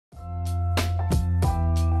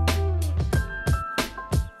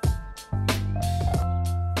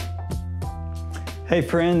Hey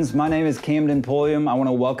friends, my name is Camden Pulliam. I want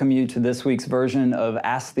to welcome you to this week's version of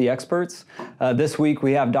Ask the Experts. This week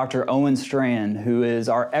we have Dr. Owen Strachan, who is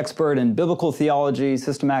our expert in biblical theology,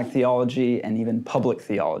 systematic theology, and even public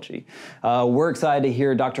theology. We're excited to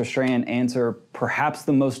hear Dr. Strachan answer perhaps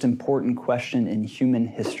the most important question in human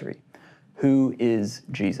history. Who is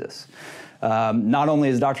Jesus? Not only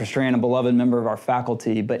is Dr. Strachan a beloved member of our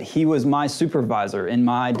faculty, but he was my supervisor in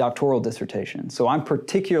my doctoral dissertation. So I'm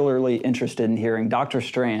particularly interested in hearing Dr.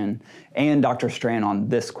 Strachan and Dr. Strachan on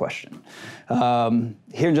this question.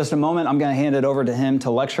 Here in just a moment, I'm going to hand it over to him to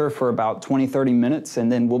lecture for about 20-30 minutes,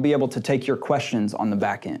 and then we'll be able to take your questions on the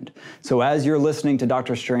back end. So as you're listening to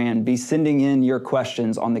Dr. Strachan, be sending in your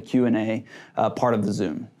questions on the Q&A part of the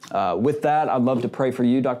Zoom. With that, I'd love to pray for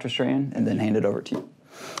you, Dr. Strachan, and then hand it over to you.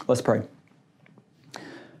 Let's pray.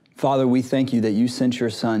 Father, we thank you that you sent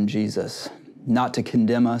your Son, Jesus, not to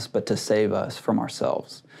condemn us, but to save us from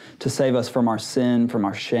ourselves, to save us from our sin, from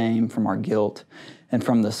our shame, from our guilt, and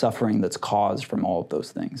from the suffering that's caused from all of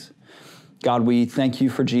those things. God, we thank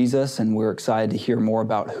you for Jesus, and we're excited to hear more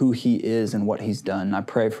about who he is and what he's done. I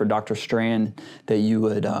pray for Dr. Strachan that you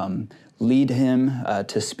would lead him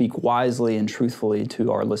to speak wisely and truthfully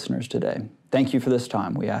to our listeners today. Thank you for this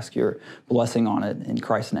time. We ask your blessing on it in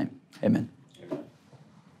Christ's name. Amen.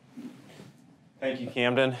 Thank you,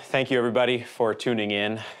 Camden. Thank you, everybody, for tuning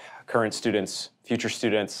in. Current students, future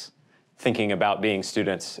students, thinking about being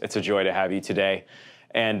students. It's a joy to have you today.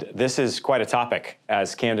 And this is quite a topic,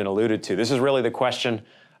 as Camden alluded to. This is really the question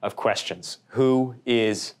of questions. Who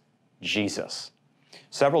is Jesus?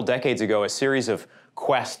 Several decades ago, a series of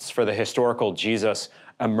quests for the historical Jesus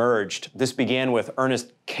emerged. This began with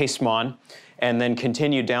Ernest Casemon and then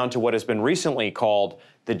continued down to what has been recently called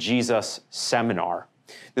the Jesus Seminar.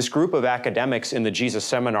 This group of academics in the Jesus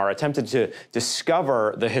Seminar attempted to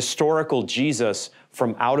discover the historical Jesus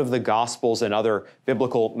from out of the Gospels and other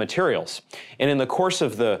biblical materials. And in the course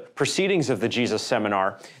of the proceedings of the Jesus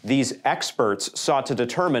Seminar, these experts sought to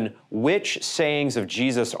determine which sayings of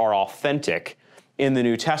Jesus are authentic in the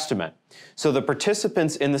New Testament. So the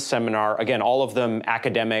participants in the seminar, again, all of them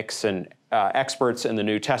academics and experts in the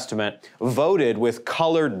New Testament, voted with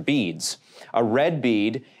colored beads. A red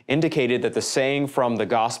bead indicated that the saying from the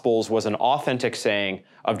Gospels was an authentic saying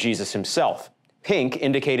of Jesus himself. Pink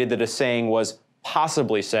indicated that a saying was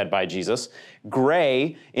possibly said by Jesus.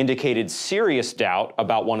 Gray indicated serious doubt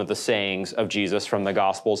about one of the sayings of Jesus from the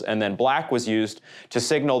Gospels. And then black was used to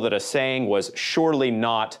signal that a saying was surely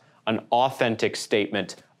not an authentic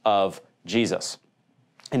statement of Jesus.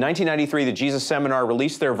 In 1993, the Jesus Seminar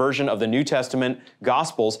released their version of the New Testament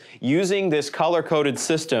Gospels using this color-coded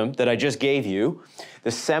system that I just gave you.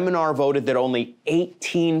 The seminar voted that only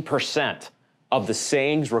 18% of the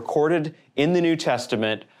sayings recorded in the New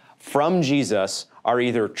Testament from Jesus are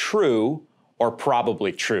either true or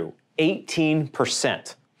probably true.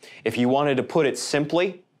 18%. If you wanted to put it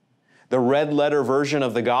simply, the red letter version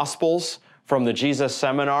of the Gospels from the Jesus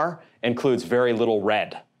Seminar includes very little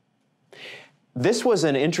red. This was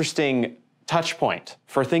an interesting touch point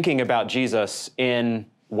for thinking about Jesus in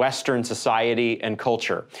Western society and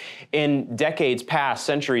culture. In decades past,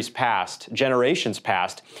 centuries past, generations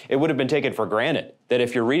past, it would have been taken for granted that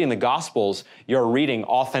if you're reading the Gospels, you're reading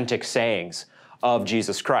authentic sayings of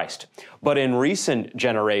Jesus Christ. But in recent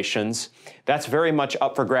generations, that's very much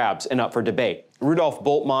up for grabs and up for debate. Rudolf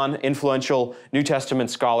Bultmann, influential New Testament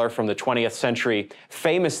scholar from the 20th century,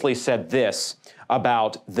 famously said this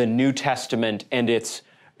about the New Testament and its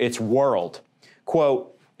world.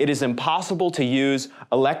 Quote, "It is impossible to use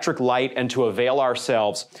electric light and to avail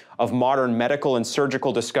ourselves of modern medical and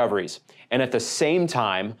surgical discoveries, and at the same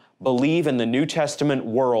time believe in the New Testament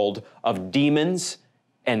world of demons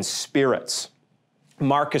and spirits."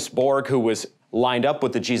 Marcus Borg, who was lined up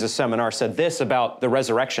with the Jesus Seminar, said this about the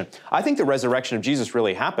resurrection. "I think the resurrection of Jesus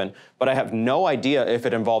really happened, but I have no idea if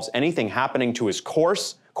it involves anything happening to his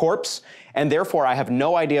corpse, and therefore I have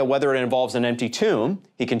no idea whether it involves an empty tomb,"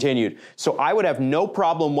 he continued. "So I would have no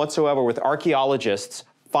problem whatsoever with archaeologists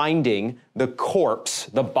finding the corpse,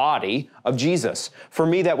 the body of Jesus. For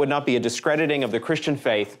me, that would not be a discrediting of the Christian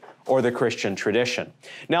faith or the Christian tradition."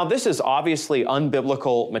 Now, this is obviously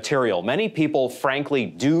unbiblical material. Many people, frankly,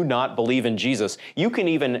 do not believe in Jesus. You can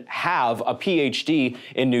even have a PhD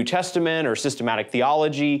in New Testament or systematic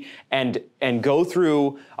theology and go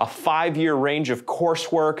through a 5-year range of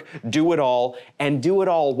coursework, do it all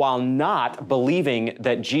while not believing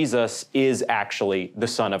that Jesus is actually the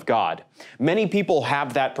Son of God. Many people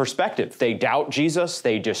have that perspective. They doubt Jesus,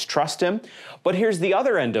 they distrust him. But here's the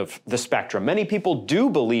other end of the spectrum. Many people do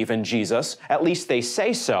believe in Jesus, at least they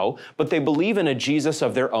say so, but they believe in a Jesus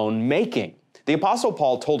of their own making. The Apostle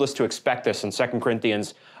Paul told us to expect this in 2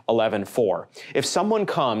 Corinthians 11:4. If someone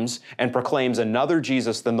comes and proclaims another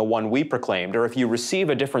Jesus than the one we proclaimed, or if you receive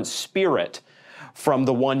a different spirit from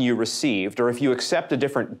the one you received, or if you accept a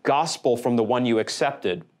different gospel from the one you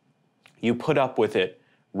accepted, you put up with it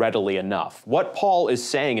readily enough. What Paul is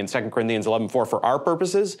saying in 2 Corinthians 11:4 for our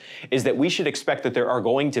purposes is that we should expect that there are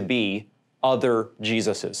going to be other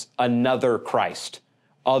Jesuses, another Christ,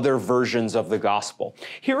 other versions of the gospel.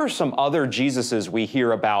 Here are some other Jesuses we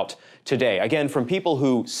hear about today. Again, from people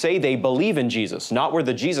who say they believe in Jesus, not where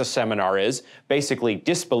the Jesus seminar is, basically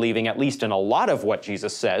disbelieving at least in a lot of what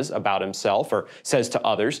Jesus says about himself or says to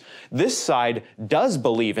others. This side does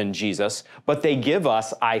believe in Jesus, but they give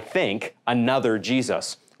us, I think, another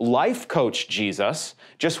Jesus. Life coach Jesus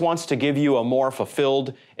just wants to give you a more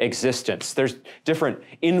fulfilled existence. There's different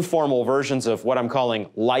informal versions of what I'm calling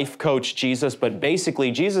life coach Jesus, but basically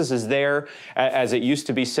Jesus is there, as it used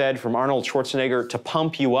to be said from Arnold Schwarzenegger, to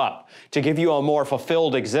pump you up, to give you a more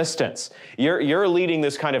fulfilled existence. You're leading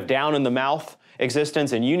this kind of down in the mouth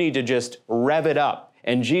existence, and you need to just rev it up.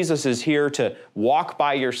 And Jesus is here to walk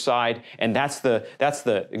by your side, and that's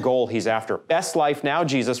the goal he's after. Best life now,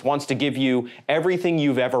 Jesus wants to give you everything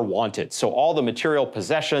you've ever wanted. So all the material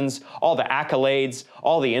possessions, all the accolades,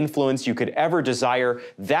 all the influence you could ever desire,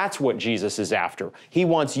 that's what Jesus is after. He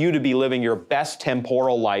wants you to be living your best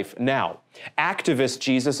temporal life now. Activist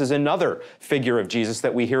Jesus is another figure of Jesus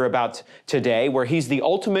that we hear about today, where he's the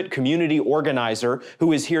ultimate community organizer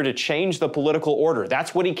who is here to change the political order.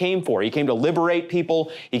 That's what he came for. He came to liberate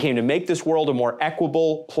people. He came to make this world a more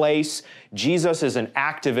equitable place. Jesus is an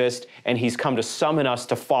activist, and he's come to summon us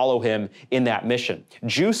to follow him in that mission.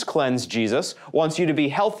 Juice Cleanse Jesus wants you to be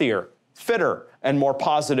healthier, fitter, and more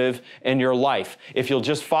positive in your life. If you'll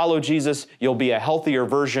just follow Jesus, you'll be a healthier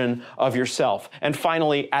version of yourself. And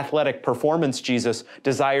finally, Athletic Performance Jesus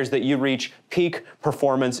desires that you reach peak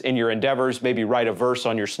performance in your endeavors, maybe write a verse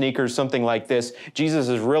on your sneakers, something like this. Jesus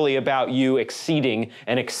is really about you exceeding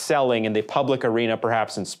and excelling in the public arena,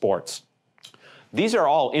 perhaps in sports. These are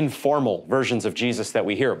all informal versions of Jesus that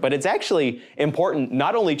we hear, but it's actually important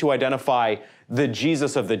not only to identify the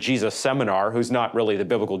Jesus of the Jesus seminar, who's not really the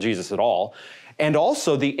biblical Jesus at all, and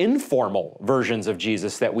also the informal versions of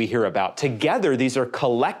Jesus that we hear about. Together, these are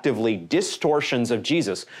collectively distortions of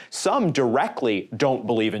Jesus. Some directly don't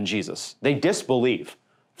believe in Jesus. They disbelieve,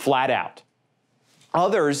 flat out.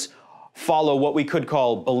 Others follow what we could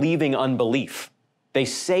call believing unbelief. They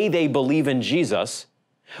say they believe in Jesus,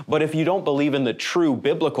 but if you don't believe in the true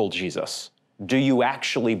biblical Jesus, do you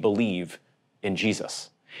actually believe in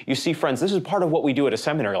Jesus? You see, friends, this is part of what we do at a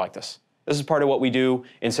seminary like this. This is part of what we do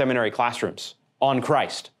in seminary classrooms on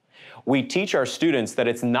Christ. We teach our students that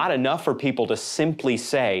it's not enough for people to simply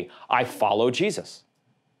say, I follow Jesus.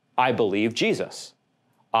 I believe Jesus.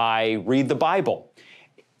 I read the Bible.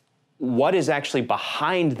 What is actually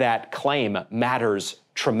behind that claim matters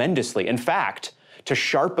tremendously. In fact, to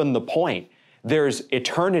sharpen the point, there's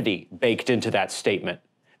eternity baked into that statement.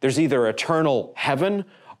 There's either eternal heaven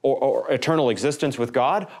or eternal existence with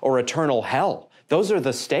God or eternal hell. Those are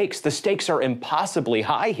the stakes. The stakes are impossibly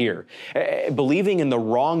high here. Believing in the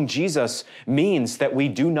wrong Jesus means that we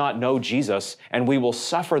do not know Jesus and we will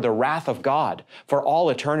suffer the wrath of God for all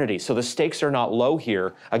eternity. So the stakes are not low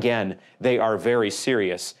here. Again, they are very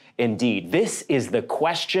serious indeed. This is the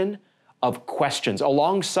question of questions,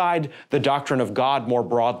 alongside the doctrine of God more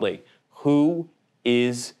broadly. Who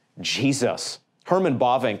is Jesus? Herman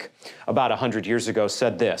Bavinck, about 100 years ago,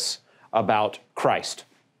 said this about Christ.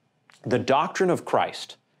 The doctrine of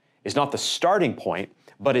Christ is not the starting point,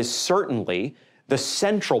 but is certainly the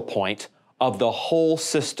central point of the whole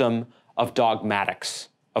system of dogmatics,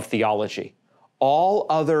 of theology. All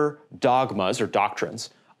other dogmas or doctrines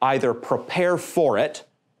either prepare for it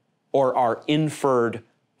or are inferred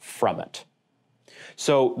from it.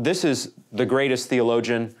 So this is the greatest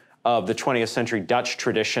theologian of the 20th century Dutch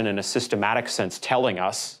tradition in a systematic sense, telling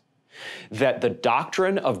us that the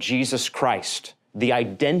doctrine of Jesus Christ, the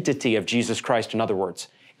identity of Jesus Christ, in other words,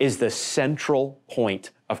 is the central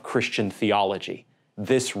point of Christian theology.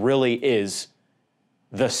 This really is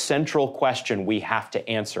the central question we have to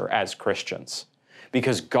answer as Christians,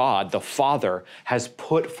 because God, the Father, has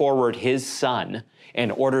put forward his Son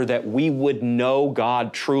in order that we would know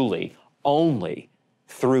God truly only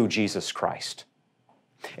through Jesus Christ.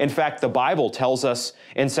 In fact, the Bible tells us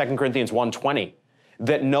in 2 Corinthians 1:20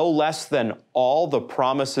 that no less than all the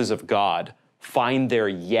promises of God find their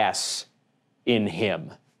yes in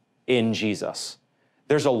him, in Jesus.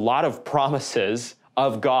 There's a lot of promises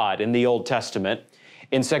of God in the Old Testament.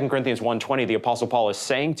 In 2 Corinthians 1:20, the Apostle Paul is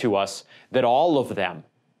saying to us that all of them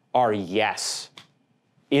are yes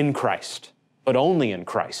in Christ. but only in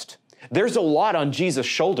Christ. There's a lot on Jesus'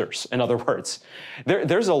 shoulders, in other words.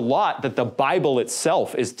 There's a lot that the Bible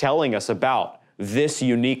itself is telling us about this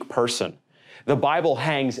unique person. The Bible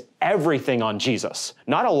hangs everything on Jesus,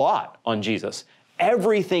 not a lot on Jesus.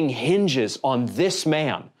 Everything hinges on this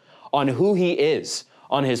man, on who he is,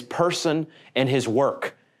 on his person and his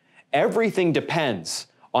work. Everything depends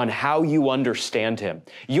on how you understand him.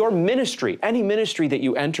 Your ministry, any ministry that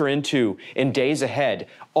you enter into in days ahead,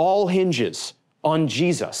 all hinges on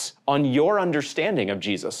Jesus, on your understanding of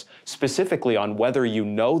Jesus, specifically on whether you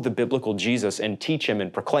know the biblical Jesus and teach him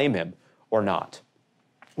and proclaim him or not.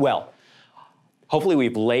 Well, hopefully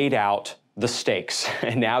we've laid out the stakes,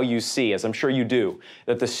 and now you see, as I'm sure you do,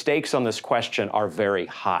 that the stakes on this question are very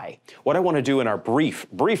high. What I want to do in our brief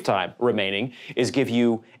time remaining is give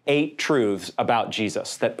you 8 truths about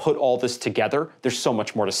Jesus that put all this together. There's so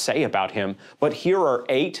much more to say about him, but here are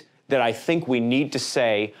 8 that I think we need to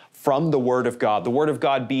say from the Word of God, the Word of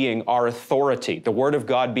God being our authority, the Word of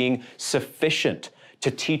God being sufficient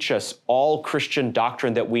to teach us all Christian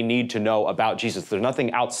doctrine that we need to know about Jesus. There's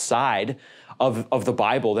nothing outside of the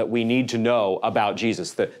Bible that we need to know about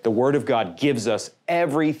Jesus. The Word of God gives us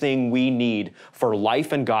everything we need for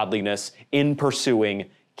life and godliness in pursuing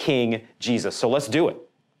King Jesus. So let's do it.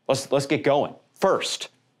 Let's get going. First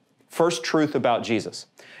truth about Jesus.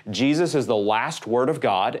 Jesus is the last Word of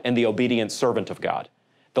God and the obedient servant of God.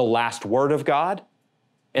 The last Word of God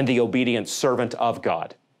and the obedient servant of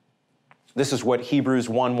God. This is what Hebrews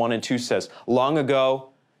 1:1 and 2 says. Long ago,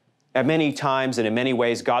 at many times and in many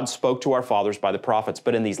ways, God spoke to our fathers by the prophets,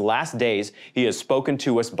 but in these last days, he has spoken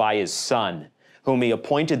to us by his Son, whom he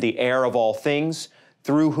appointed the heir of all things,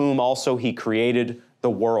 through whom also he created the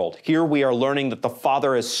world. Here we are learning that the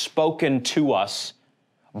Father has spoken to us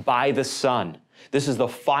by the Son. This is the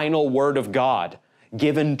final word of God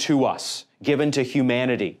given to us, given to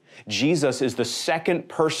humanity. Jesus is the second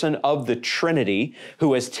person of the Trinity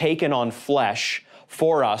who has taken on flesh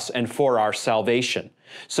for us and for our salvation.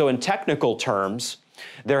 So in technical terms,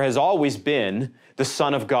 there has always been the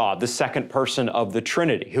Son of God, the second person of the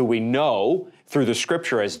Trinity, who we know through the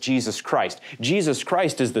Scripture as Jesus Christ. Jesus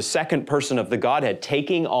Christ is the second person of the Godhead,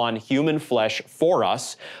 taking on human flesh for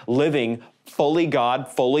us, living fully God,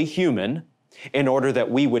 fully human, in order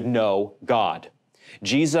that we would know God.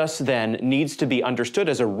 Jesus then needs to be understood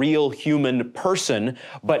as a real human person,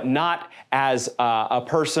 but not as a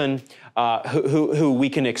person who we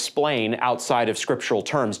can explain outside of scriptural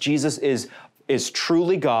terms. Jesus is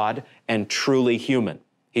truly God and truly human.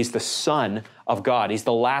 He's the Son of God. He's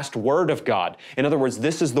the last Word of God. In other words,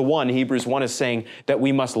 this is the one, Hebrews 1 is saying, that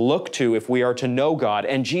we must look to if we are to know God.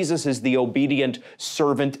 And Jesus is the obedient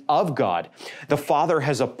servant of God. The Father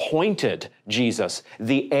has appointed Jesus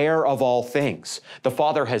the heir of all things. The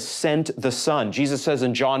Father has sent the Son. Jesus says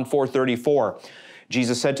in John 4:34,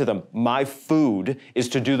 Jesus said to them, "My food is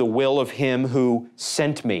to do the will of him who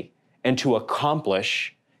sent me and to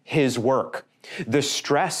accomplish his work." The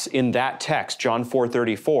stress in that text, John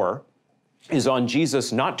 4:34, is on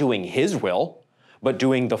Jesus not doing his will, but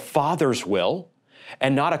doing the Father's will,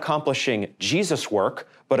 and not accomplishing Jesus' work,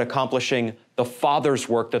 but accomplishing the Father's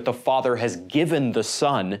work that the Father has given the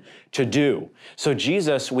Son to do. So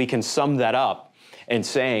Jesus, we can sum that up in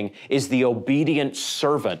saying, is the obedient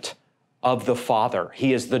servant of the Father.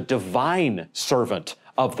 He is the divine servant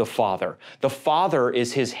of the Father. The Father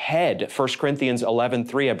is his head. 1 Corinthians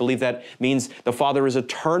 11:3, I believe that means the Father is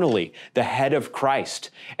eternally the head of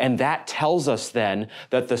Christ. And that tells us then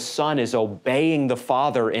that the Son is obeying the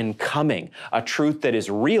Father in coming, a truth that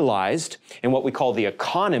is realized in what we call the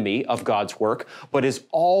economy of God's work, but is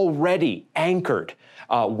already anchored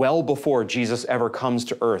well before Jesus ever comes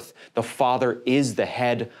to earth. The Father is the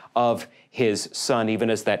head of his Son, even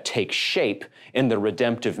as that takes shape in the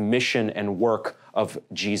redemptive mission and work of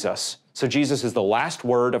Jesus. So Jesus is the last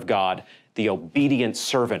Word of God, the obedient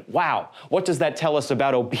servant. Wow, what does that tell us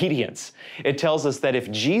about obedience? It tells us that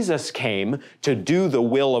if Jesus came to do the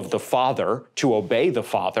will of the Father, to obey the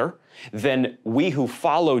Father, then we who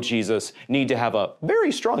follow Jesus need to have a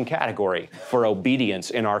very strong category for obedience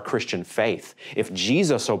in our Christian faith. If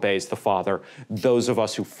Jesus obeys the Father, those of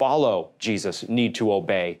us who follow Jesus need to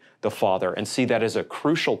obey the Father and see that as a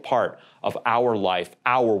crucial part of our life,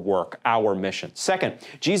 our work, our mission. Second,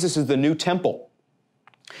 Jesus is the new temple.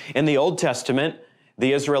 In the Old Testament,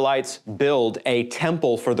 the Israelites build a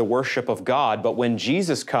temple for the worship of God, but when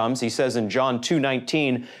Jesus comes, he says in John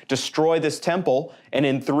 2:19, destroy this temple, and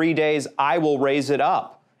in 3 days I will raise it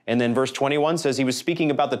up. And then verse 21 says he was speaking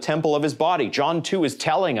about the temple of his body. John 2 is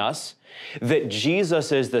telling us that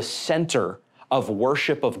Jesus is the center of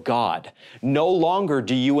worship of God. No longer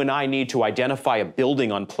do you and I need to identify a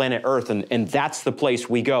building on planet Earth and that's the place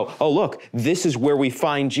we go. Oh, look, this is where we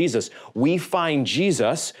find Jesus. We find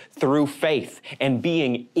Jesus through faith, and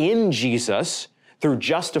being in Jesus through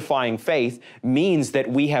justifying faith means that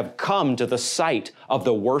we have come to the site of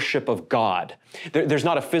the worship of God. There's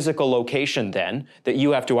not a physical location then that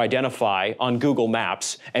you have to identify on Google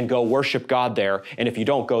Maps and go worship God there. And if you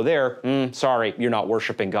don't go there, sorry, you're not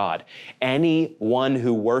worshiping God. Anyone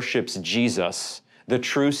who worships Jesus, the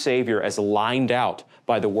true Savior, as lined out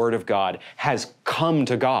by the Word of God, has come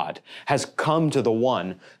to God, has come to the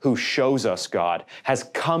one who shows us God, has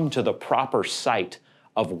come to the proper site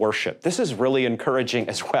of worship. This is really encouraging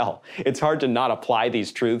as well. It's hard to not apply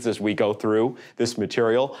these truths as we go through this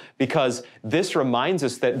material, because this reminds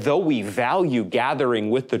us that though we value gathering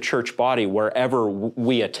with the church body wherever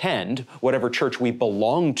we attend, whatever church we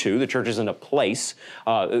belong to, the church isn't a place,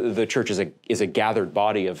 the church is a gathered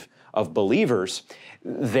body of believers,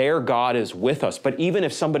 there God is with us. But even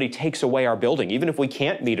if somebody takes away our building, even if we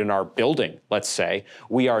can't meet in our building, let's say,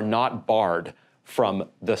 we are not barred from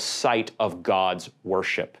the site of God's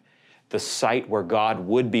worship. The site where God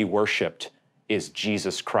would be worshiped is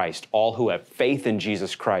Jesus Christ. All who have faith in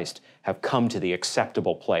Jesus Christ have come to the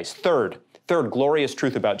acceptable place. Third glorious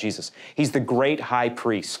truth about Jesus. He's the great high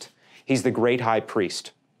priest. He's the great high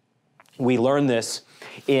priest. We learn this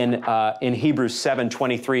in Hebrews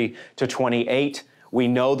 7:23 to 28. We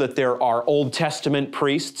know that there are Old Testament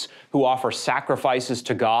priests who offer sacrifices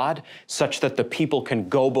to God such that the people can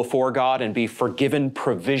go before God and be forgiven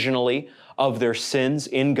provisionally of their sins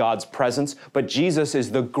in God's presence. But Jesus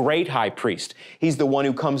is the great high priest. He's the one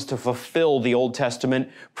who comes to fulfill the Old Testament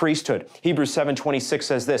priesthood. Hebrews 7:26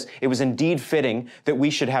 says this, "It was indeed fitting that we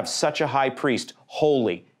should have such a high priest,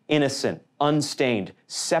 holy, innocent, unstained,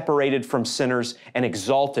 separated from sinners, and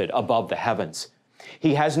exalted above the heavens."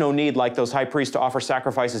 He has no need, like those high priests, to offer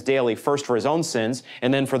sacrifices daily, first for his own sins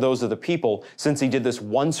and then for those of the people, since he did this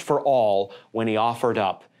once for all when he offered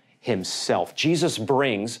up himself. Jesus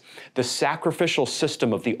brings the sacrificial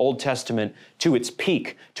system of the Old Testament to its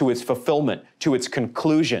peak, to its fulfillment, to its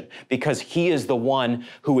conclusion, because he is the one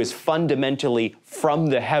who is fundamentally from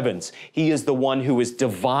the heavens. He is the one who is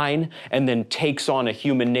divine and then takes on a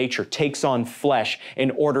human nature, takes on flesh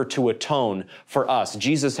in order to atone for us.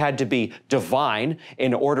 Jesus had to be divine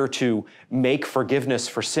in order to make forgiveness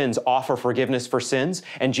for sins, offer forgiveness for sins,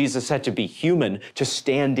 and Jesus had to be human to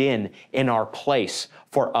stand in our place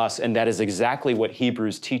for us. And that is exactly what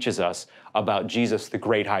Hebrews teaches us about Jesus, the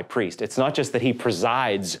great high priest. It's not just that he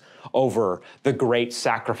presides over the great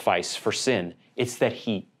sacrifice for sin. It's that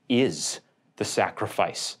he is the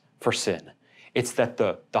sacrifice for sin. It's that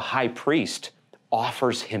the high priest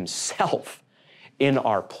offers himself in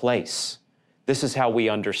our place. This is how we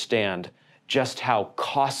understand just how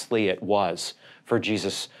costly it was for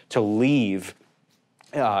Jesus to leave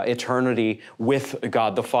eternity with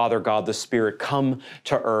God the Father, God the Spirit, come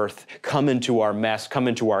to earth, come into our mess, come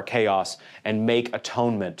into our chaos, and make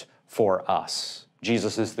atonement for us.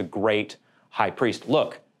 Jesus is the great high priest.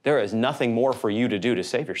 Look, there is nothing more for you to do to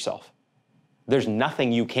save yourself. There's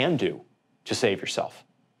nothing you can do to save yourself.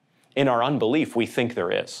 In our unbelief, we think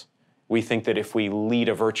there is. We think that if we lead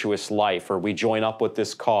a virtuous life, or we join up with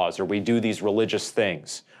this cause, or we do these religious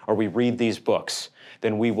things, or we read these books,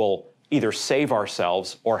 then we will either save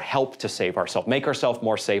ourselves or help to save ourselves, make ourselves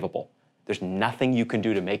more savable. There's nothing you can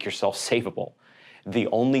do to make yourself savable. The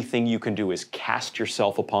only thing you can do is cast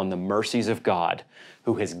yourself upon the mercies of God,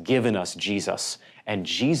 who has given us Jesus. And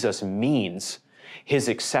Jesus means, his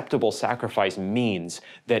acceptable sacrifice means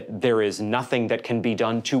that there is nothing that can be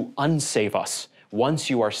done to unsave us. Once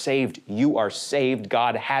you are saved, you are saved.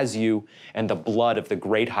 God has you, and the blood of the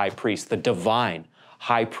great high priest, the divine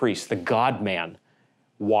high priest, the God-man,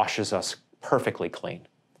 washes us perfectly clean.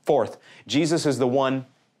 Fourth, Jesus is the one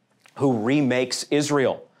who remakes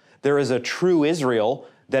Israel. There is a true Israel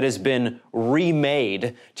that has been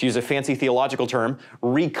remade, to use a fancy theological term,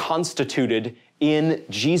 reconstituted in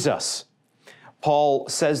Jesus. Paul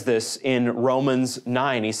says this in Romans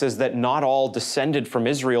 9. He says that not all descended from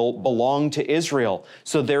Israel belong to Israel.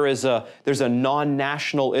 So there's a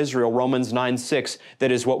non-national Israel, Romans 9:6, that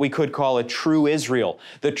is what we could call a true Israel.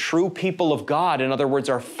 The true people of God, in other words,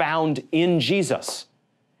 are found in Jesus.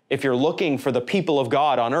 If you're looking for the people of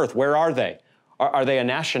God on earth, where are they? Are they a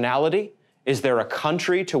nationality? Is there a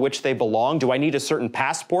country to which they belong? Do I need a certain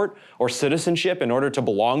passport or citizenship in order to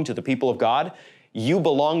belong to the people of God? You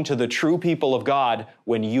belong to the true people of God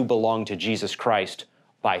when you belong to Jesus Christ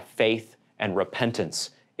by faith and repentance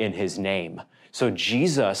in his name. So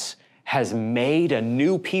Jesus has made a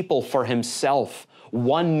new people for himself,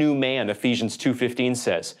 One new man, Ephesians 2:15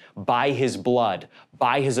 says, by his blood,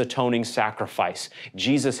 by his atoning sacrifice,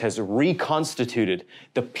 Jesus has reconstituted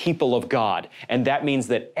the people of God. And that means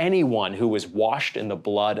that anyone who is washed in the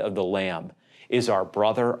blood of the Lamb is our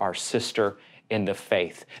brother, our sister in the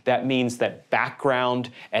faith. That means that background,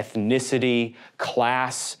 ethnicity,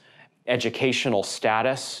 class, educational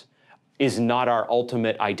status is not our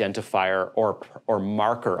ultimate identifier or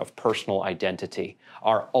marker of personal identity.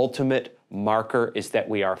 Our ultimate marker is that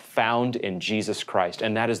we are found in Jesus Christ,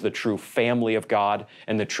 and that is the true family of God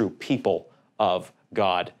and the true people of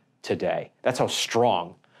God today. That's how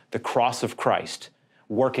strong the cross of Christ,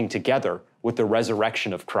 working together with the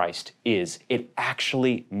resurrection of Christ, is. It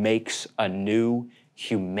actually makes a new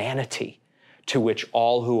humanity to which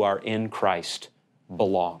all who are in Christ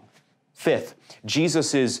belong. Fifth,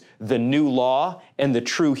 Jesus is the new law and the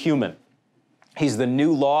true human. He's the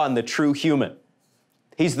new law and the true human.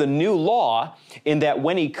 He's the new law in that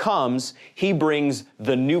when he comes, he brings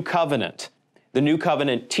the new covenant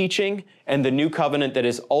teaching and the new covenant that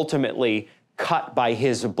is ultimately cut by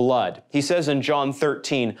his blood. He says in John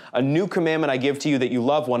 13, a new commandment I give to you, that you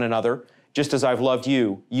love one another, just as I've loved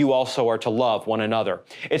you, you also are to love one another.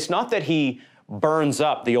 It's not that he burns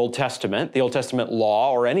up the Old Testament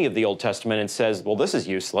law, or any of the Old Testament, and says, well, this is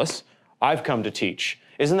useless. I've come to teach.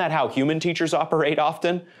 Isn't that how human teachers operate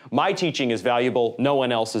often? My teaching is valuable, no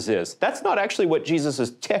one else's is. That's not actually what Jesus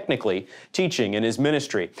is technically teaching in his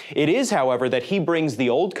ministry. It is, however, that he brings the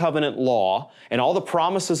Old Covenant law and all the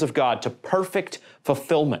promises of God to perfect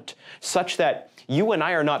fulfillment, such that you and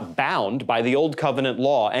I are not bound by the Old Covenant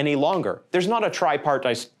law any longer. There's not a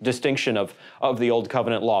tripartite distinction of the Old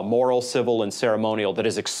Covenant law, moral, civil, and ceremonial, that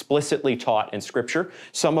is explicitly taught in Scripture.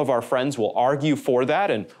 Some of our friends will argue for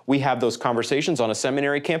that, and we have those conversations on a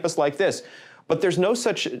seminary campus like this. But there's no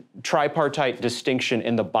such tripartite distinction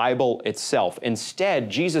in the Bible itself. Instead,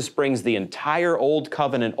 Jesus brings the entire Old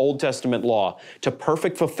Covenant, Old Testament law to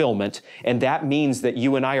perfect fulfillment, and that means that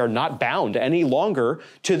you and I are not bound any longer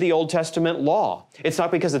to the Old Testament law. It's not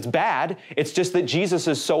because it's bad, it's just that Jesus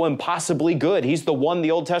is so impossibly good. He's the one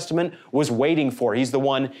the Old Testament was waiting for. He's the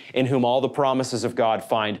one in whom all the promises of God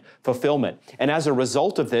find fulfillment. And as a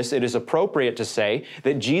result of this, it is appropriate to say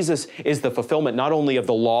that Jesus is the fulfillment not only of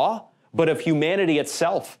the law, but of humanity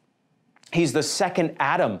itself. He's the second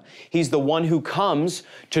Adam. He's the one who comes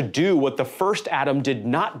to do what the first Adam did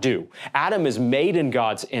not do. Adam is made in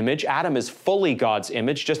God's image. Adam is fully God's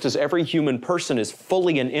image, just as every human person is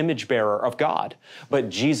fully an image bearer of God. But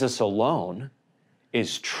Jesus alone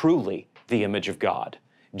is truly the image of God.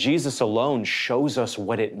 Jesus alone shows us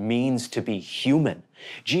what it means to be human.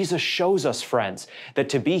 Jesus shows us, friends, that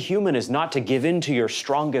to be human is not to give in to your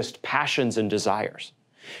strongest passions and desires.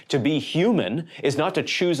 To be human is not to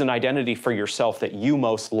choose an identity for yourself that you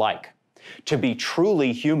most like. To be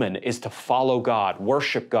truly human is to follow God,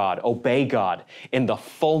 worship God, obey God in the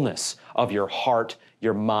fullness of your heart,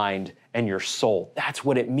 your mind, and your soul. That's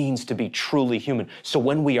what it means to be truly human. So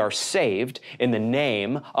when we are saved in the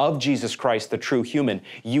name of Jesus Christ, the true human,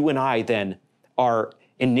 you and I then are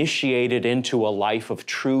initiated into a life of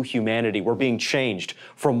true humanity. We're being changed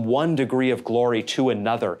from one degree of glory to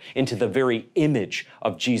another into the very image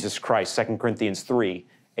of Jesus Christ, 2 Corinthians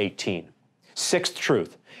 3:18. Sixth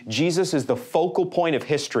truth, Jesus is the focal point of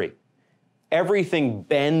history. Everything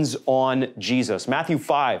bends on Jesus. Matthew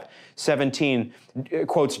 5:17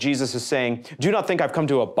 quotes Jesus as saying, "Do not think I've come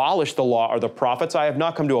to abolish the law or the prophets. I have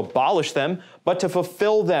not come to abolish them, but to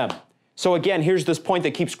fulfill them." So again, here's this point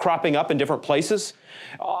that keeps cropping up in different places.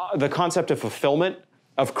 The concept of fulfillment,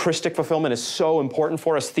 of Christic fulfillment, is so important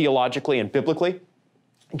for us theologically and biblically.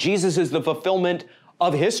 Jesus is the fulfillment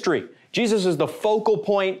of history. Jesus is the focal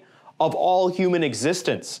point of all human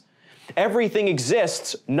existence. Everything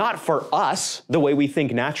exists not for us, the way we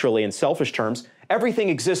think naturally in selfish terms. Everything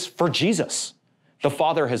exists for Jesus. The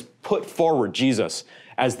Father has put forward Jesus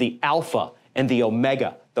as the Alpha and the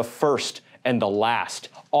Omega, the first and the last.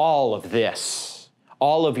 All of this,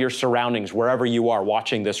 all of your surroundings, wherever you are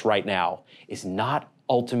watching this right now, is not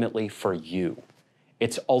ultimately for you.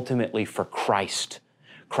 It's ultimately for Christ.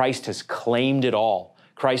 Christ has claimed it all.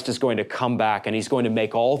 Christ is going to come back and he's going to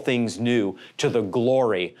make all things new to the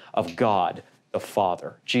glory of God the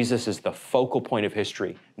Father. Jesus is the focal point of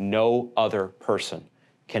history. No other person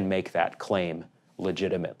can make that claim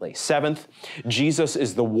legitimately. Seventh, Jesus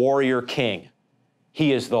is the warrior king.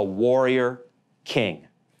 He is the warrior king.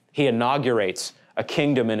 He inaugurates a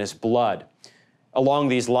kingdom in his blood. Along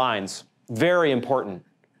these lines, very important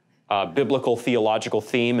biblical theological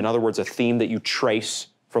theme, in other words, a theme that you trace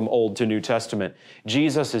from Old to New Testament.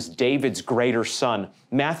 Jesus is David's greater son.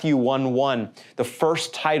 Matthew 1:1, the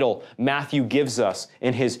first title Matthew gives us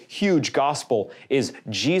in his huge gospel is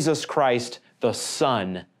Jesus Christ, the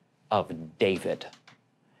Son of David.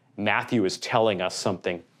 Matthew is telling us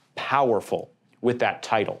something powerful with that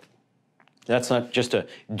title. That's not just a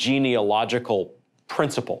genealogical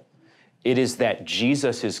principle. It is that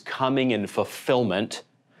Jesus is coming in fulfillment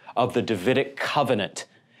of the Davidic covenant.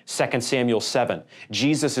 2 Samuel 7.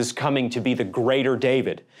 Jesus is coming to be the greater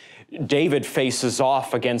David. David faces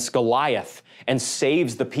off against Goliath and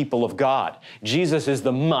saves the people of God. Jesus is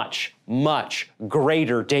the much, much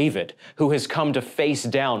greater David who has come to face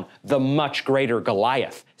down the much greater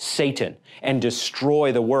Goliath, Satan, and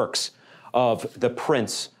destroy the works of the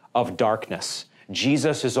prince of darkness.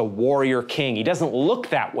 Jesus is a warrior king. He doesn't look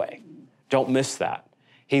that way. Don't miss that.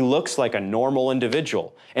 He looks like a normal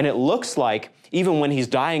individual. And it looks like, even when he's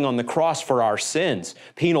dying on the cross for our sins,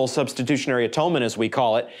 penal substitutionary atonement as we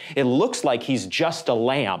call it, it looks like he's just a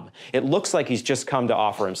lamb. It looks like he's just come to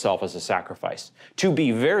offer himself as a sacrifice. To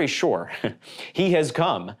be very sure, he has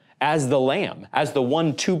come as the lamb, as the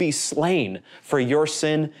one to be slain for your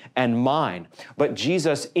sin and mine. But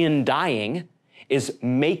Jesus, in dying, is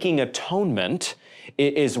making atonement,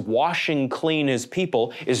 is washing clean his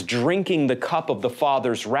people, is drinking the cup of the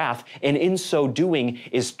Father's wrath, and in so doing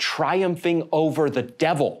is triumphing over the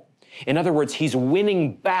devil. In other words, he's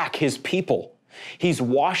winning back his people. He's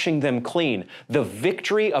washing them clean. The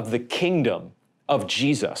victory of the kingdom of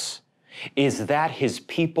Jesus is that his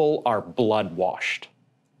people are blood washed.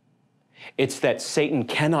 It's that Satan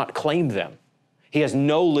cannot claim them. He has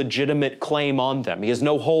no legitimate claim on them. He has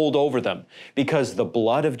no hold over them because the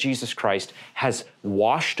blood of Jesus Christ has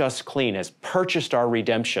washed us clean, has purchased our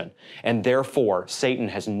redemption, and therefore Satan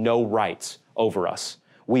has no rights over us.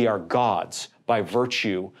 We are God's by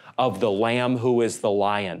virtue of the Lamb who is the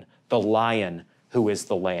Lion who is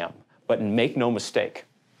the Lamb. But make no mistake,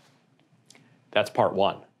 that's part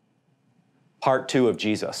one. Part two of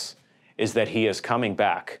Jesus is that he is coming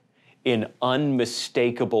back in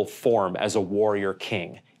unmistakable form as a warrior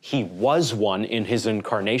king. He was one in his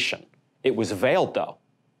incarnation. It was veiled though.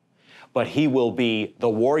 But he will be the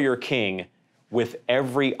warrior king with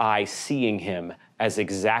every eye seeing him as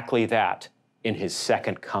exactly that in his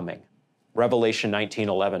second coming. Revelation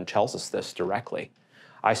 19:11 tells us this directly.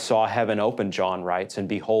 I saw heaven open, John writes, and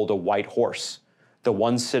behold a white horse. The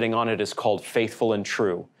one sitting on it is called Faithful and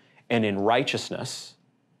True, and in righteousness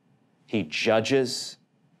he judges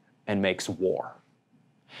and makes war.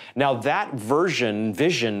 Now that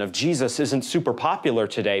vision of Jesus isn't super popular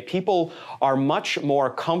today. People are much more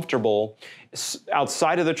comfortable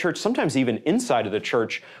outside of the church, sometimes even inside of the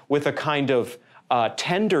church, with a kind of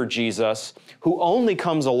tender Jesus who only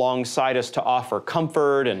comes alongside us to offer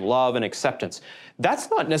comfort and love and acceptance. That's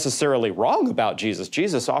not necessarily wrong about Jesus.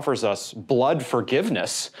 Jesus offers us blood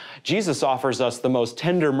forgiveness. Jesus offers us the most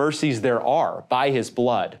tender mercies there are by his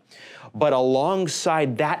blood. But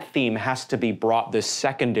alongside that theme has to be brought this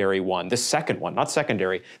secondary one, the second one, not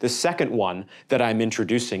secondary, the second one that I'm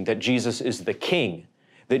introducing, that Jesus is the king,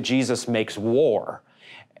 that Jesus makes war.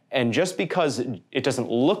 And just because it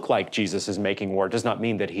doesn't look like Jesus is making war does not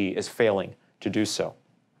mean that he is failing to do so.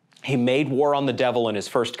 He made war on the devil in his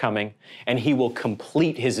first coming, and he will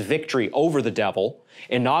complete his victory over the devil,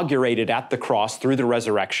 inaugurated at the cross through the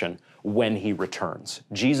resurrection, when he returns.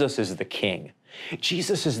 Jesus is the king.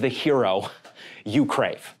 Jesus is the hero you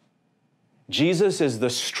crave. Jesus is the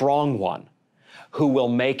strong one who will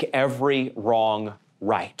make every wrong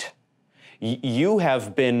right. You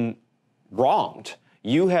have been wronged.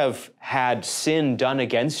 You have had sin done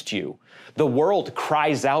against you. The world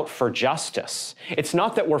cries out for justice. It's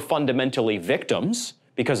not that we're fundamentally victims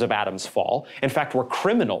because of Adam's fall. In fact, we're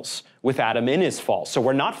criminals with Adam in his fall. So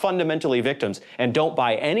we're not fundamentally victims, and don't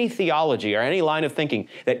buy any theology or any line of thinking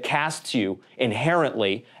that casts you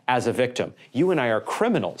inherently as a victim. You and I are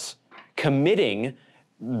criminals committing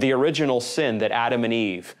the original sin that Adam and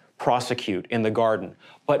Eve prosecute in the garden.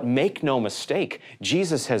 But make no mistake,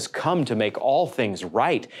 Jesus has come to make all things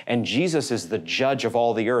right, and Jesus is the judge of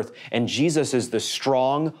all the earth, and Jesus is the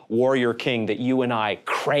strong warrior king that you and I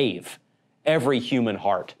crave. Every human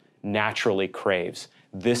heart naturally craves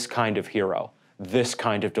this kind of hero, this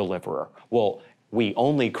kind of deliverer. Well, we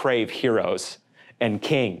only crave heroes and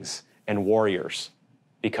kings and warriors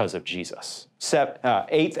because of Jesus.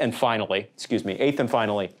 Eighth and finally,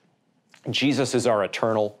 Jesus is our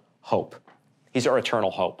eternal hope. He's our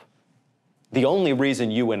eternal hope. The only reason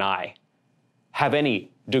you and I have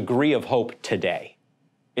any degree of hope today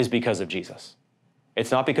is because of Jesus.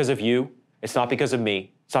 It's not because of you. It's not because of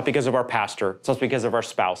me. It's not because of our pastor. It's not because of our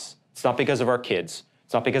spouse. It's not because of our kids.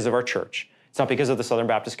 It's not because of our church. It's not because of the Southern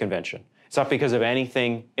Baptist Convention. It's not because of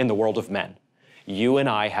anything in the world of men. You and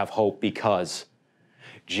I have hope because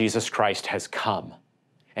Jesus Christ has come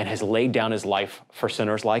and has laid down his life for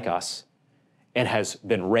sinners like us and has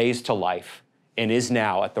been raised to life and is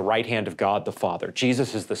now at the right hand of God the Father.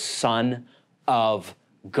 Jesus is the Son of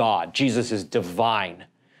God. Jesus is divine.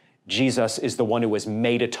 Jesus is the one who has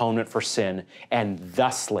made atonement for sin, and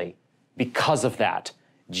thusly, because of that,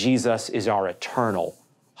 Jesus is our eternal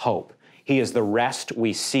hope. He is the rest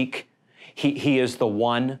we seek. He is the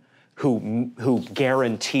one who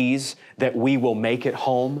guarantees that we will make it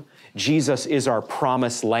home. Jesus is our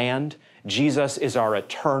promised land. Jesus is our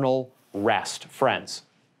eternal rest. Friends,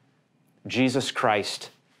 Jesus Christ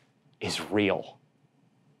is real.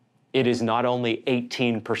 It is not only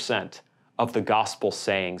 18% of the gospel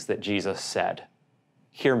sayings that Jesus said.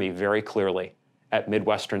 Hear me very clearly at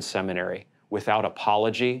Midwestern Seminary, without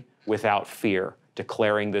apology, without fear,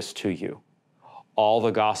 declaring this to you. All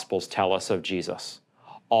the gospels tell us of Jesus.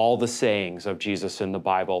 All the sayings of Jesus in the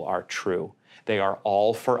Bible are true. They are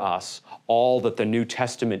all for us. All that the New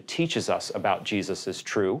Testament teaches us about Jesus is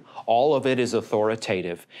true. All of it is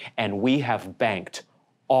authoritative, and we have banked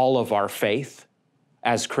all of our faith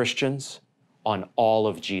as Christians on all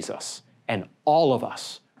of Jesus. And all of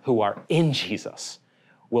us who are in Jesus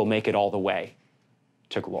will make it all the way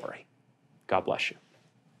to glory. God bless you.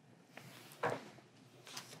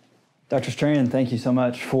 Dr. Strachan, thank you so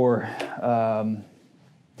much for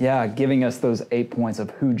giving us those 8 points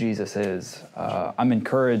of who Jesus is. I'm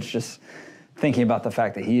encouraged just thinking about the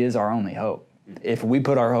fact that he is our only hope. If we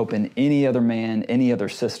put our hope in any other man, any other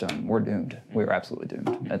system, we're doomed. We're absolutely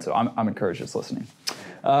doomed. And so I'm encouraged just listening.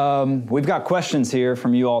 We've got questions here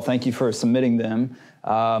from you all. Thank you for submitting them.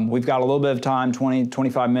 We've got a little bit of time, 20,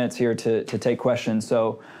 25 minutes here to take questions.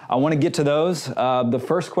 So I want to get to those. The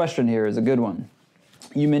first question here is a good one.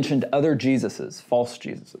 You mentioned other Jesuses,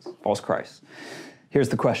 false Christs. Here's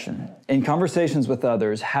the question. In conversations with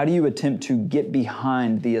others, how do you attempt to get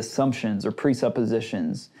behind the assumptions or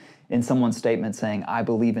presuppositions in someone's statement saying, I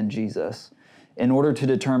believe in Jesus, in order to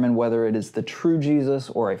determine whether it is the true Jesus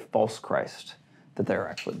or a false Christ that they're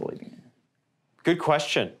actually believing in? Good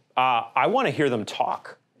question. I want to hear them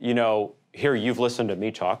talk. You know, here you've listened to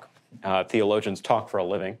me talk. Theologians talk for a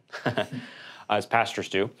living, as pastors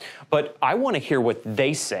do. But I want to hear what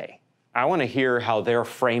they say. I want to hear how they're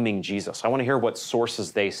framing Jesus. I want to hear what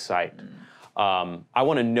sources they cite. I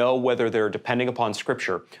want to know whether they're depending upon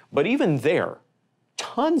Scripture. But even there,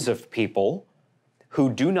 tons of people who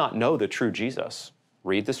do not know the true Jesus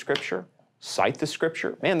read the Scripture, cite the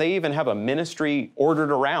Scripture. Man, they even have a ministry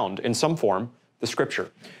ordered around, in some form, the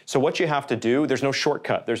Scripture. So what you have to do, there's no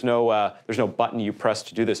shortcut. There's no button you press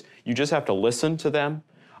to do this. You just have to listen to them.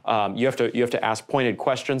 You have to ask pointed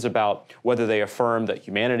questions about whether they affirm the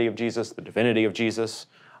humanity of Jesus, the divinity of Jesus,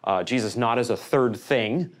 Jesus not as a third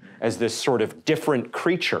thing, as this sort of different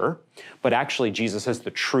creature, but actually Jesus as the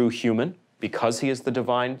true human because he is the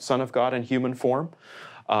divine Son of God in human form.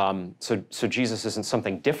 So Jesus isn't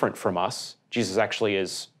something different from us. Jesus actually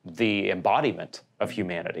is the embodiment of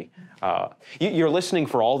humanity. You're listening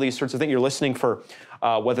for all these sorts of things. You're listening for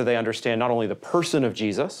whether they understand not only the person of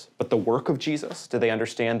Jesus, but the work of Jesus. Do they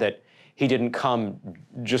understand that he didn't come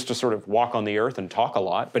just to sort of walk on the earth and talk a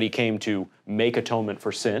lot, but he came to make atonement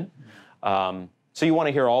for sin? So you want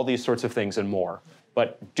to hear all these sorts of things and more.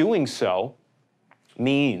 But doing so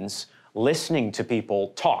means listening to people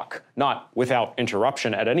talk, not without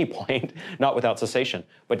interruption at any point, not without cessation,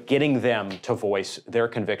 but getting them to voice their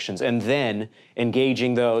convictions and then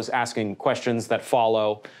engaging those, asking questions that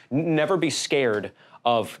follow. Never be scared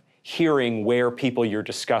of hearing where people you're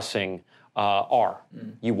discussing are.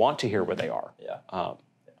 You want to hear where they are. Yeah.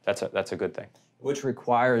 That's a good thing. Which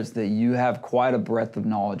requires that you have quite a breadth of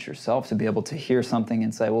knowledge yourself to be able to hear something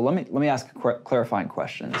and say, well, let me ask a clarifying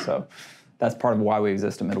question. So that's part of why we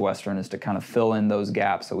exist at Midwestern, is to kind of fill in those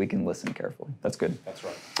gaps so we can listen carefully. That's good. That's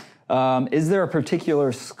right. Is there a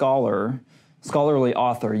particular scholarly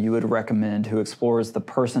author you would recommend who explores the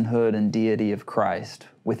personhood and deity of Christ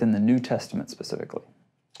within the New Testament specifically?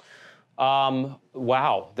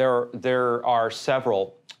 Wow, there are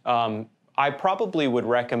several. I probably would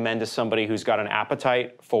recommend to somebody who's got an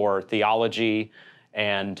appetite for theology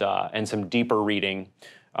and some deeper reading,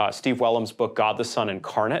 Steve Wellum's book, God the Son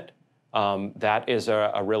Incarnate. That is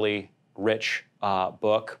a really rich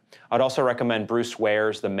book. I'd also recommend Bruce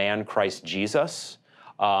Ware's The Man Christ Jesus,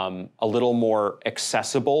 a little more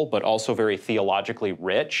accessible, but also very theologically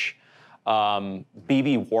rich.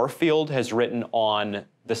 B.B. Warfield has written on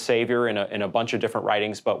the Savior in a bunch of different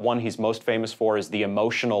writings, but one he's most famous for is The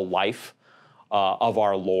Emotional Life of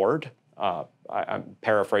Our Lord. I'm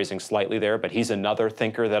paraphrasing slightly there, but he's another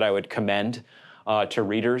thinker that I would commend to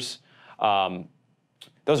readers.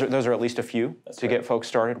 Those are at least a few to get folks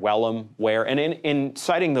started. Wellum, Ware, and in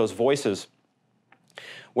citing those voices,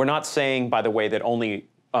 we're not saying, by the way, that only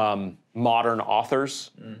modern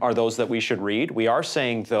authors are those that we should read. We are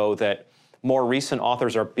saying, though, that more recent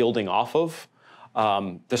authors are building off of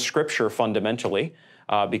the Scripture fundamentally,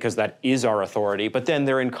 because that is our authority, but then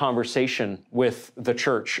they're in conversation with the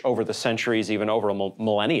church over the centuries, even over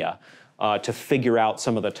millennia, to figure out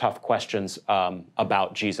some of the tough questions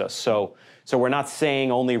about Jesus. So we're not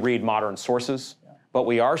saying only read modern sources, but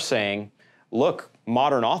we are saying, look,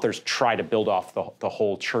 modern authors try to build off the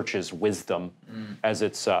whole church's wisdom as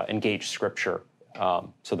it's engaged Scripture.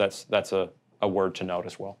 So that's a word to note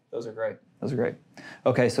as well. Those are great. Those are great.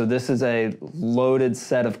 Okay, so this is a loaded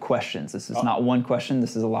set of questions. This is not one question,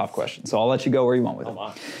 this is a lot of questions. So I'll let you go where you want with it.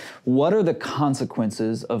 What are the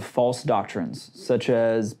consequences of false doctrines, such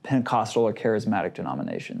as Pentecostal or charismatic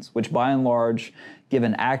denominations, which by and large give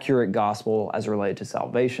an accurate gospel as related to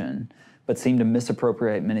salvation, but seem to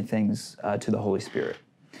misappropriate many things to the Holy Spirit?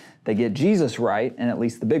 They get Jesus right, in at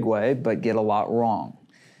least the big way, but get a lot wrong.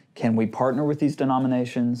 Can we partner with these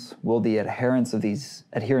denominations? Will the adherents of these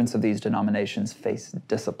denominations face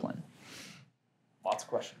discipline? Lots of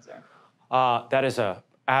questions there. That is a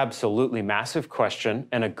absolutely massive question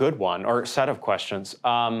and a good one, or set of questions.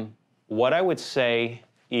 What I would say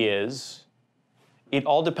is, it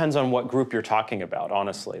all depends on what group you're talking about,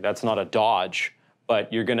 honestly. That's not a dodge,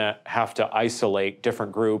 but you're gonna have to isolate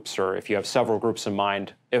different groups, or if you have several groups in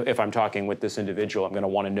mind, if I'm talking with this individual, I'm gonna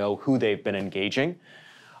wanna know who they've been engaging.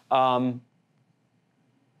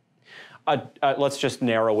 Let's just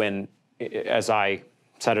narrow in, as I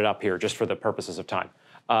set it up here, just for the purposes of time.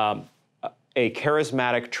 A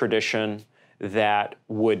charismatic tradition that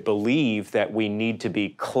would believe that we need to be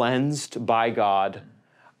cleansed by God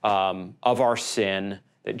of our sin,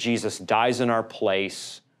 that Jesus dies in our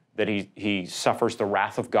place, that he suffers the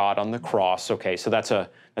wrath of God on the cross. Okay, so that's a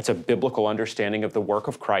biblical understanding of the work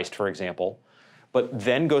of Christ, for example, but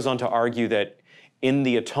then goes on to argue that in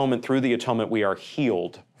the atonement, through the atonement, we are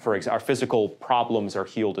healed. For example, our physical problems are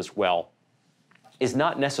healed as well, is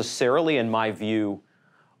not necessarily, in my view,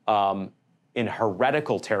 in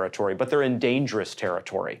heretical territory, but they're in dangerous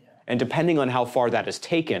territory. And depending on how far that is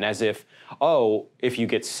taken, as if, if you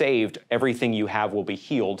get saved, everything you have will be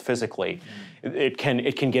healed physically, it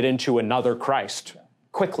can get into another Christ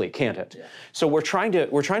quickly, can't it? Yeah. So we're trying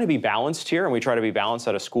to be balanced here, and we try to be balanced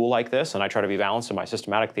at a school like this, and I try to be balanced in my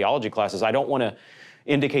systematic theology classes. I don't want to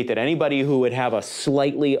indicate that anybody who would have a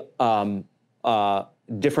slightly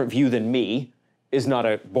different view than me is not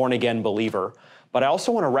a born-again believer, but I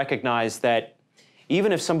also want to recognize that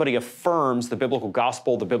even if somebody affirms the biblical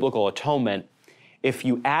gospel, the biblical atonement, if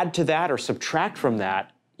you add to that or subtract from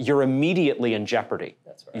that, you're immediately in jeopardy.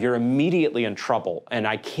 That's right. You're immediately in trouble, and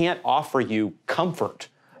I can't offer you comfort.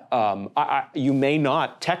 You may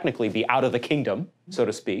not technically be out of the kingdom, so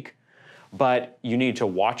to speak, but you need to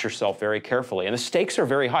watch yourself very carefully. And the stakes are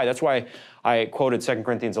very high. That's why I quoted 2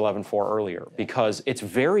 Corinthians 11:4 earlier, because it's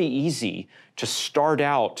very easy to start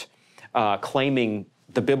out claiming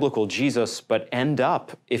the biblical Jesus, but end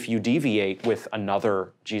up, if you deviate, with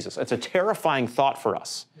another Jesus. It's a terrifying thought for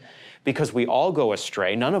us, because we all go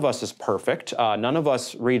astray. None of us is perfect. None of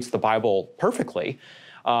us reads the Bible perfectly.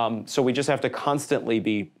 So we just have to constantly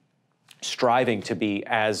be striving to be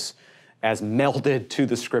as melded to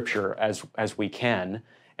the Scripture as we can.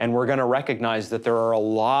 And we're going to recognize that there are a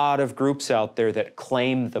lot of groups out there that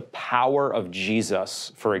claim the power of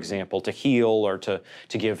Jesus, for example, to heal or to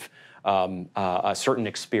give certain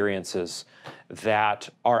experiences that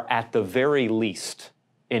are at the very least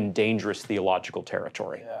in dangerous theological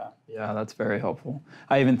territory. Yeah, that's very helpful.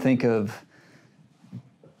 I even think of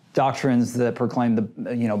doctrines that proclaim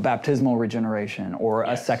the baptismal regeneration or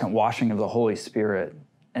a second washing of the Holy Spirit.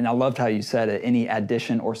 And I loved how you said it, any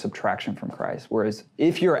addition or subtraction from Christ. Whereas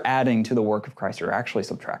if you're adding to the work of Christ, you're actually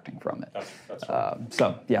subtracting from it. That's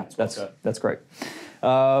right. That's great.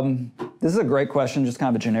 This is a great question, just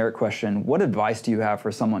kind of a generic question. What advice do you have for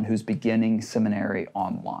someone who's beginning seminary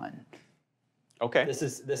online? Okay. This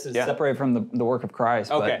is separated from the work of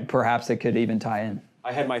Christ, but perhaps it could even tie in.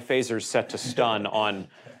 I had my phasers set to stun on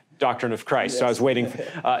doctrine of Christ, so I was waiting.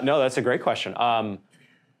 No, that's a great question.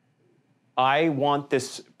 I want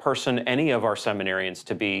this person, any of our seminarians,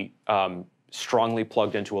 to be strongly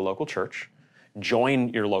plugged into a local church, join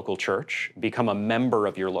your local church, become a member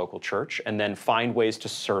of your local church, and then find ways to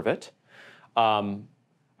serve it.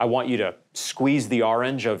 I want you to squeeze the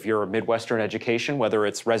orange of your Midwestern education, whether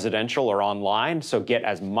it's residential or online, so get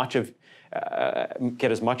as much of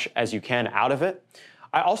get as much as you can out of it.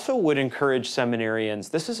 I also would encourage seminarians,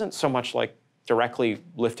 this isn't so much like directly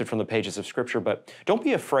lifted from the pages of Scripture, but don't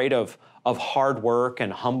be afraid of hard work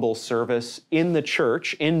and humble service in the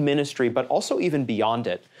church, in ministry, but also even beyond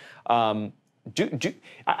it. I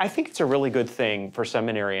think it's a really good thing for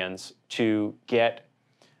seminarians to get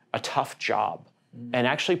a tough job and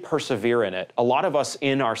actually persevere in it. A lot of us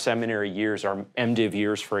in our seminary years, our MDiv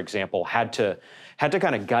years, for example, had to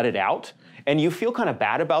kind of gut it out. And you feel kind of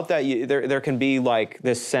bad about that. There can be like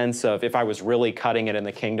this sense of, if I was really cutting it in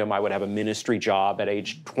the kingdom, I would have a ministry job at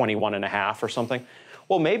age 21 and a half or something.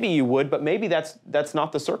 Well, maybe you would, but maybe that's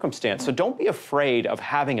not the circumstance. So don't be afraid of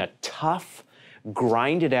having a tough,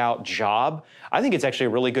 grinded out job. I think it's actually a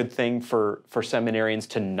really good thing for seminarians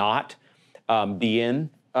to not be in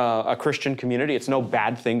a Christian community. It's no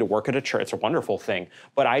bad thing to work at a church. It's a wonderful thing.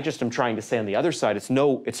 But I just am trying to say on the other side, it's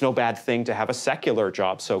no bad thing to have a secular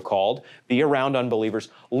job, so-called, be around unbelievers.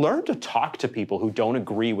 Learn to talk to people who don't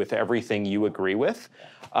agree with everything you agree with.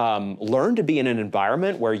 Learn to be in an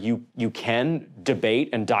environment where you can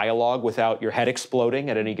debate and dialogue without your head exploding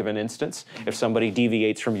at any given instance if somebody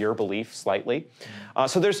deviates from your belief slightly.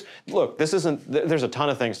 So there's a ton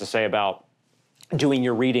of things to say about doing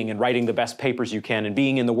your reading and writing the best papers you can and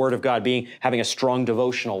being in the Word of God, having a strong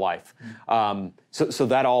devotional life. So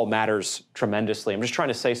that all matters tremendously. I'm just trying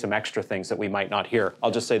to say some extra things that we might not hear.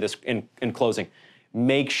 I'll just say this in closing.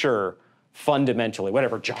 Make sure, fundamentally,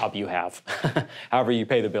 whatever job you have, however you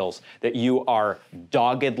pay the bills, that you are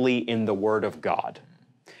doggedly in the Word of God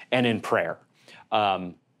and in prayer.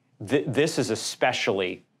 This is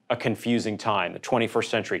especially a confusing time, the 21st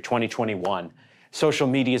century, 2021. Social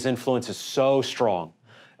media's influence is so strong.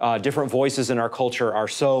 Different voices in our culture are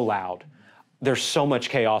so loud. There's so much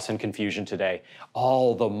chaos and confusion today.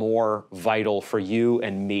 All the more vital for you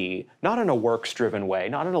and me, not in a works-driven way,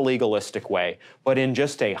 not in a legalistic way, but in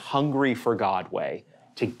just a hungry for God way,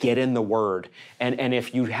 to get in the Word. And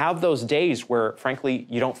if you have those days where, frankly,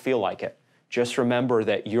 you don't feel like it, just remember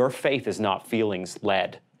that your faith is not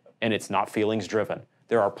feelings-led, and it's not feelings-driven.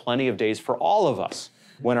 There are plenty of days for all of us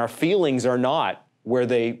when our feelings are not where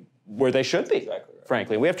they should be, exactly right.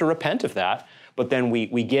 Frankly. We have to repent of that, but then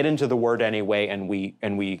we get into the Word anyway, and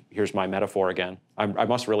we here's my metaphor again. I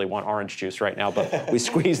must really want orange juice right now, but we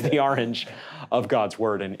squeeze the orange of God's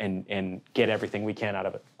Word and get everything we can out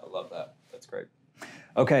of it. I love that. That's great.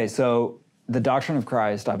 Okay, so the doctrine of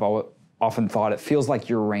Christ, I've often thought it feels like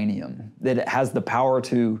uranium, that it has the power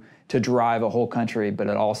to drive a whole country, but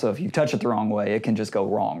it also, if you touch it the wrong way, it can just go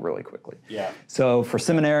wrong really quickly. Yeah. So for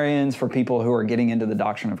seminarians, for people who are getting into the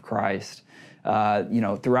doctrine of Christ,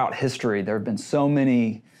 throughout history, there have been so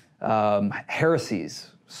many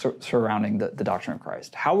heresies surrounding the doctrine of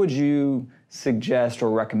Christ. How would you suggest or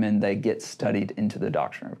recommend they get studied into the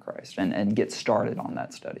doctrine of Christ and get started on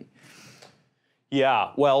that study?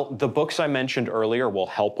 Yeah, well, the books I mentioned earlier will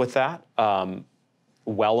help with that.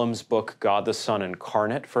 Wellum's book, God the Son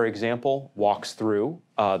Incarnate, for example, walks through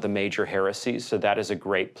the major heresies, so that is a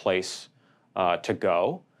great place to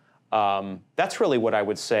go. That's really what I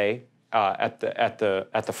would say at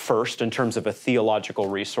the first in terms of a theological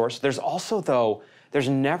resource. There's also, though, there's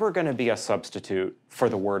never going to be a substitute for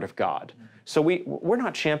the Word of God. So we're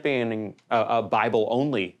not championing a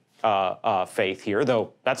Bible-only faith here,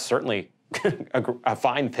 though that's certainly a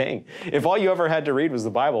fine thing. If all you ever had to read was the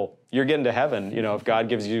Bible, you're getting to heaven, if God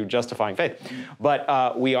gives you justifying faith.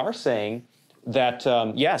 But we are saying that,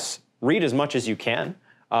 yes, read as much as you can,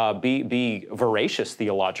 be voracious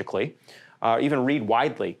theologically, even read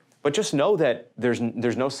widely, but just know that there's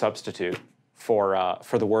no substitute for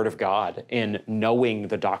the Word of God in knowing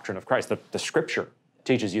the doctrine of Christ. The Scripture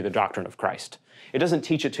teaches you the doctrine of Christ. It doesn't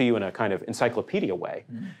teach it to you in a kind of encyclopedia way,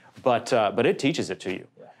 but it teaches it to you.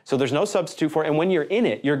 So there's no substitute for it, and when you're in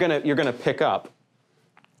it, you're gonna pick up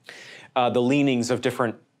the leanings of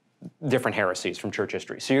different heresies from church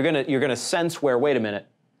history. So you're gonna sense where, wait a minute,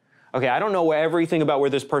 okay, I don't know everything about where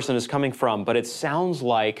this person is coming from, but it sounds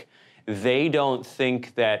like they don't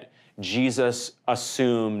think that Jesus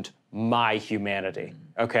assumed my humanity.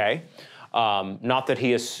 Okay, not that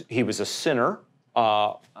he was a sinner.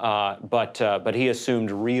 But he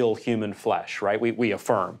assumed real human flesh, right? We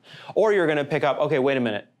affirm. Or you're going to pick up, okay, wait a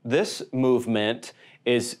minute. This movement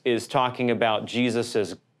is talking about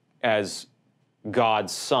Jesus as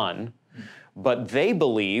God's Son, but they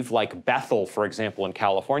believe, like Bethel, for example, in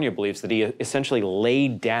California, believes that he essentially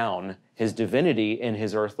laid down his divinity in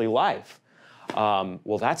his earthly life.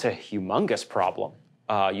 Well, that's a humongous problem.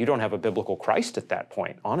 you don't have a biblical Christ at that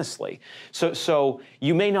point, honestly. So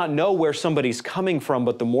you may not know where somebody's coming from,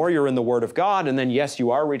 but the more you're in the Word of God, and then yes,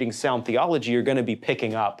 you are reading sound theology, you're going to be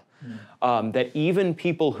picking up that even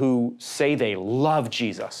people who say they love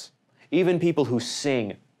Jesus, even people who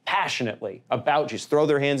sing passionately about Jesus, throw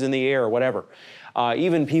their hands in the air or whatever,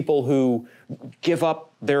 even people who give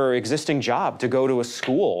up their existing job to go to a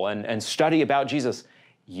school and study about Jesus,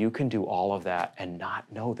 you can do all of that and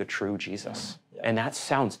not know the true Jesus. Yeah. And that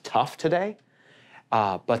sounds tough today,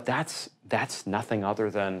 but that's nothing other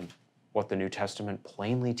than what the New Testament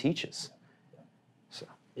plainly teaches. So.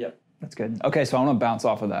 Yep, that's good. Okay, so I want to bounce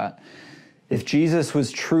off of that. If Jesus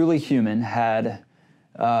was truly human, had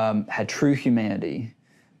true humanity,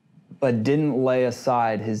 but didn't lay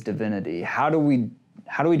aside his divinity, how do we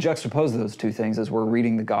juxtapose those two things as we're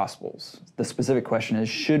reading the Gospels? The specific question is,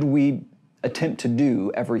 should we attempt to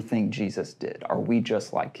do everything Jesus did? Are we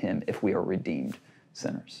just like him if we are redeemed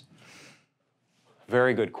sinners?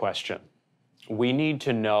 Very good question. We need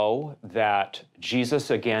to know that Jesus,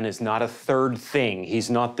 again, is not a third thing. He's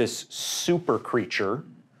not this super creature,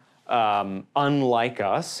 unlike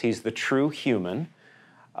us. He's the true human.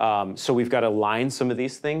 So we've got to line some of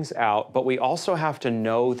these things out, but we also have to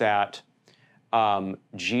know that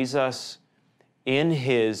Jesus, in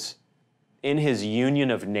his union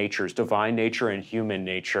of natures, divine nature and human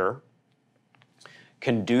nature,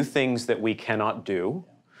 can do things that we cannot do,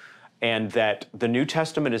 and that the New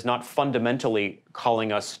Testament is not fundamentally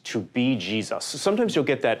calling us to be Jesus. Sometimes you'll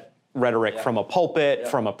get that rhetoric from a pulpit,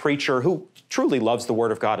 from a preacher who truly loves the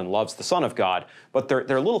Word of God and loves the Son of God, but they're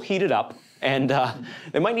a little heated up, and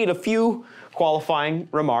they might need a few qualifying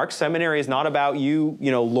remarks. Seminary is not about you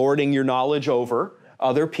lording your knowledge over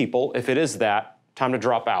other people. If it is that, time to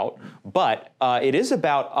drop out. But it is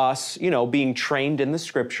about us, being trained in the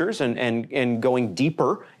Scriptures and going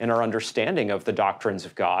deeper in our understanding of the doctrines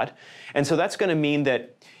of God. And so that's going to mean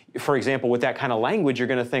that, for example, with that kind of language, you're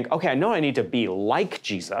going to think, okay, I know I need to be like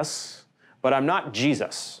Jesus, but I'm not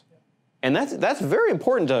Jesus. And that's very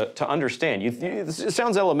important to understand. It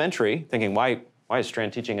sounds elementary, thinking, why is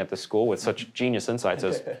Strand teaching at this school with such genius insights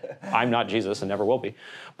as I'm not Jesus and never will be?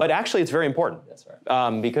 But actually, it's very important. That's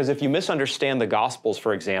right. Because if you misunderstand the Gospels,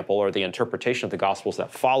 for example, or the interpretation of the Gospels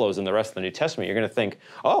that follows in the rest of the New Testament, you're going to think,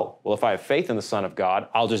 oh, well, if I have faith in the Son of God,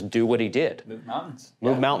 I'll just do what he did. Move mountains.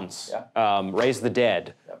 Move mountains. Yeah. Raise the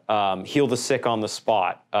dead. Yep. Heal the sick on the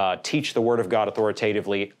spot. Teach the Word of God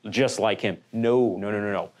authoritatively, just like him.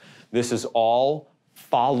 No. This is all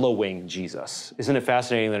following Jesus. Isn't it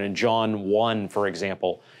fascinating that in John 1, for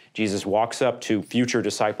example, Jesus walks up to future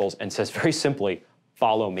disciples and says very simply,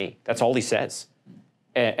 follow me. That's all he says.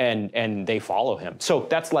 And they follow him. So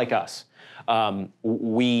that's like us.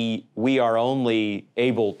 We are only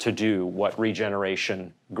able to do what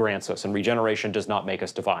regeneration grants us, and regeneration does not make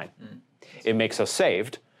us divine. It makes us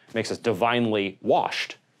saved, makes us divinely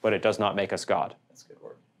washed, but it does not make us God. That's a good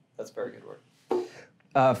word. That's a very good word.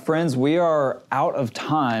 Friends, we are out of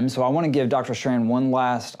time, so I want to give Dr. Strand one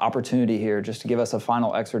last opportunity here just to give us a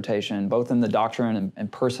final exhortation, both in the doctrine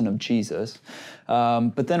and person of Jesus,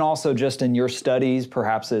 but then also just in your studies,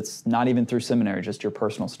 perhaps it's not even through seminary, just your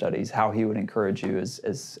personal studies, how he would encourage you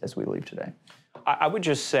as we leave today. I would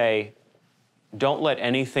just say, don't let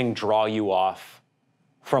anything draw you off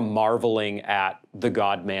from marveling at the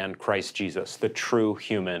God-man, Christ Jesus, the true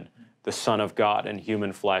human, the Son of God in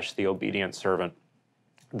human flesh, the obedient servant.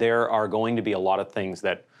 There are going to be a lot of things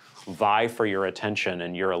that vie for your attention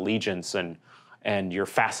and your allegiance and your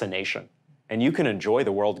fascination. And you can enjoy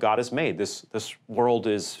the world God has made. This world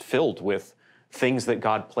is filled with things that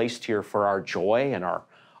God placed here for our joy and our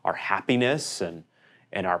happiness and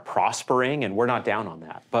our prospering, and we're not down on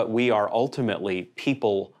that. But we are ultimately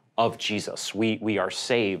people of Jesus. We are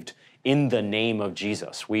saved in the name of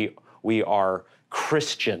Jesus. We are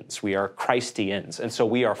Christians. We are Christians. And so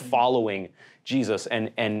we are following Jesus,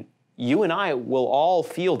 and you and I will all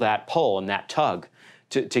feel that pull and that tug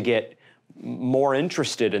to get more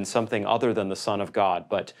interested in something other than the Son of God.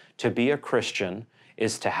 But to be a Christian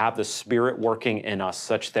is to have the Spirit working in us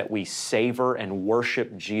such that we savor and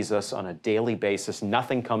worship Jesus on a daily basis.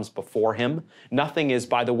 Nothing comes before him. Nothing is,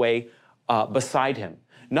 by the way, beside him.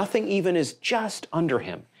 Nothing even is just under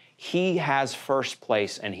him. He has first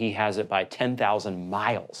place, and he has it by 10,000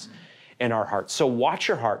 miles. In our hearts. So watch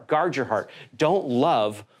your heart, guard your heart. Don't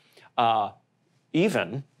love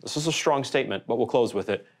even, this is a strong statement, but we'll close with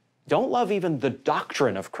it, don't love even the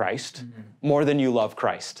doctrine of Christ more than you love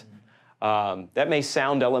Christ. That may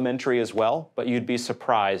sound elementary as well, but you'd be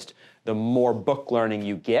surprised. The more book learning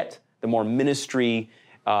you get, the more ministry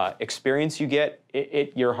experience you get,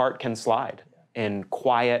 your heart can slide. in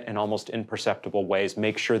quiet and almost imperceptible ways.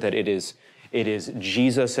 Make sure that it is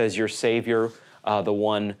Jesus as your Savior, the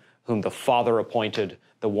one whom the Father appointed,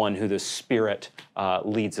 the one who the Spirit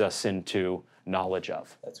leads us into knowledge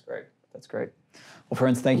of. That's great. That's great. Well,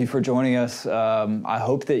 friends, thank you for joining us. I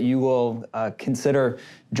hope that you will consider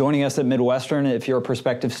joining us at Midwestern if you're a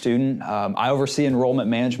prospective student. I oversee enrollment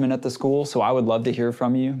management at the school, so I would love to hear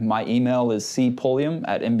from you. My email is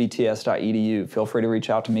cpulliam@mbts.edu. Feel free to reach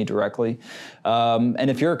out to me directly. And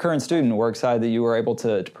if you're a current student, we're excited that you were able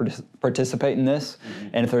to participate in this.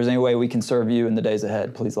 And if there's any way we can serve you in the days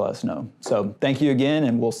ahead, please let us know. So thank you again,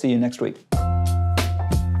 and we'll see you next week.